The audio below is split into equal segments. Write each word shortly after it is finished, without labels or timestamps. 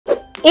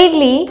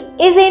Idli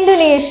is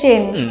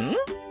Indonesian.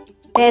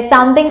 There's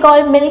something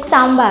called milk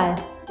sambar.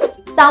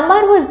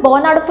 Sambar was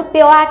born out of a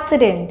pure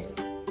accident.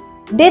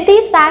 Did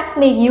these facts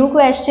make you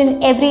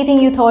question everything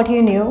you thought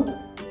you knew?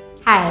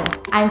 Hi,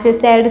 I'm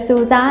Chriselle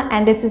D'Souza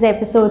and this is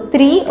episode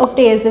 3 of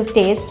Tales of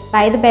Taste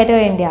by The Better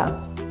India.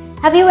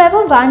 Have you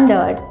ever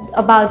wondered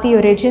about the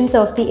origins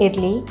of the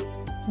idli?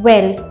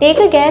 Well, take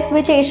a guess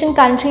which Asian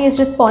country is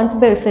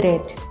responsible for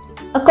it.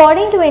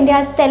 According to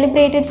India's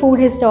celebrated food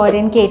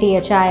historian Katie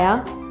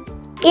Achaya,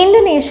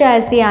 Indonesia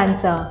is the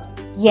answer.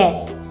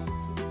 Yes.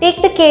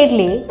 Take the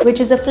kedli,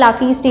 which is a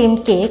fluffy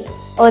steamed cake,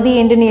 or the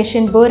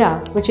Indonesian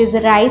bura, which is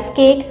a rice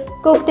cake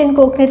cooked in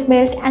coconut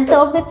milk and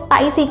served with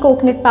spicy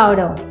coconut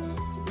powder.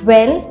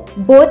 Well,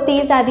 both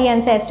these are the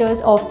ancestors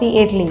of the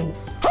idli.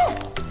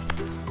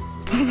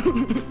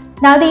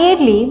 Now the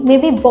idli may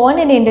be born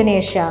in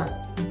Indonesia,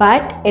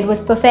 but it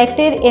was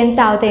perfected in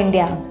South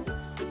India.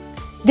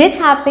 This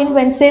happened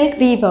when silk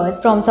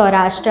weavers from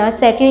Saurashtra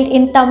settled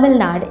in Tamil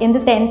Nadu in the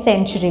 10th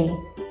century.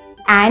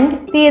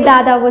 And the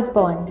idada was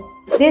born.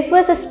 This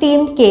was a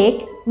steamed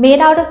cake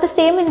made out of the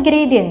same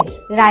ingredients,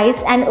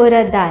 rice and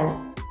urad dal.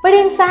 But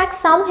in fact,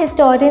 some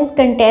historians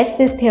contest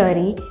this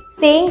theory,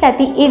 saying that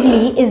the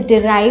idli is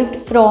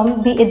derived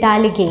from the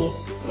idalige,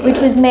 which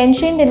was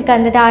mentioned in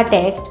Kannada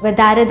text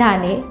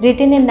Vadaradhane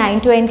written in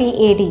 920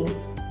 AD.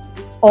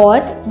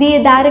 Or the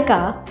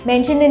idarika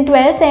mentioned in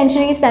 12th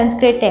century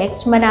Sanskrit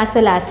text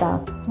Manasolasa.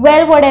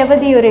 Well, whatever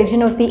the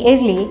origin of the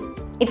idli,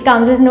 it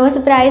comes as no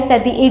surprise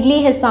that the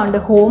idli has found a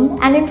home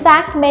and in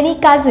fact many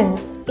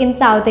cousins in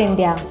South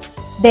India.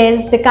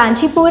 There's the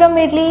Kanchipuram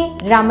idli,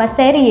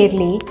 Ramaseri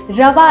idli,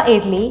 Rava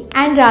idli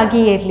and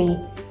Ragi idli.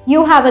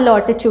 You have a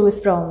lot to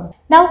choose from.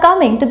 Now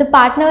coming to the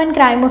partner in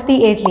crime of the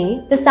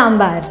idli, the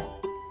sambar.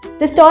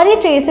 The story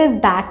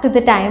traces back to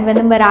the time when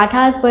the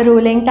Marathas were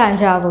ruling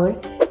Tanjavur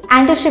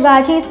and to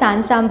Shivaji's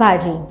son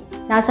Sambhaji.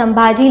 Now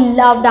Sambhaji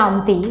loved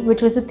amti,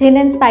 which was a thin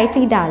and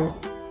spicy dal.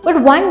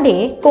 But one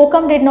day,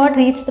 kokum did not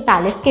reach the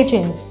palace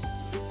kitchens.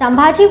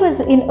 Sambhaji was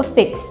in a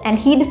fix and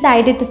he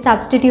decided to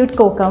substitute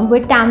kokum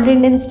with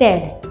tamarind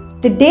instead.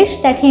 The dish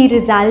that he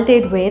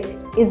resulted with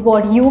is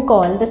what you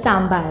call the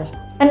sambar.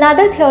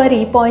 Another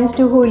theory points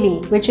to holi,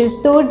 which is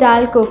tur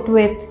dal cooked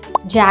with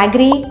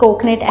jaggery,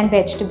 coconut and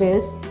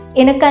vegetables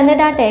in a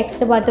Kannada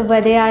text about the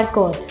Vadayar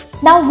court.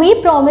 Now we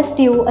promised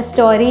you a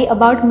story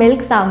about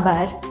milk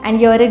sambar and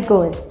here it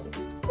goes.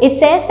 It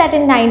says that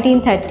in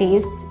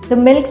 1930s, the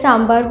milk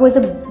sambar was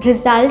a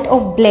result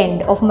of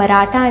blend of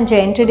Maratha and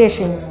Jain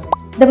traditions.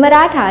 The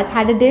Marathas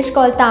had a dish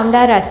called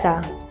tamda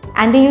rasa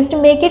and they used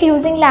to make it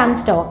using lamb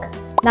stock.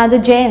 Now the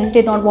Jains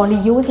did not want to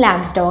use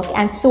lamb stock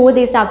and so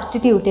they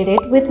substituted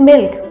it with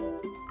milk.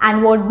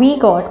 And what we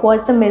got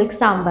was the milk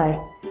sambar.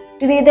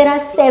 Today there are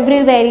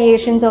several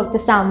variations of the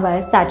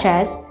sambar such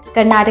as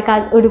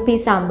Karnataka's Udupi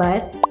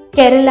sambar,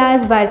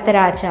 Kerala's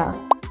Vartaracha,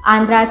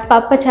 Andhra's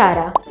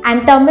Pappachara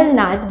and Tamil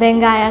Nadu's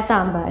Vengaya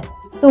sambar.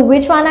 So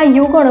which one are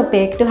you going to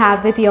pick to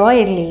have with your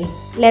idli?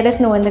 Let us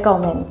know in the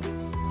comments.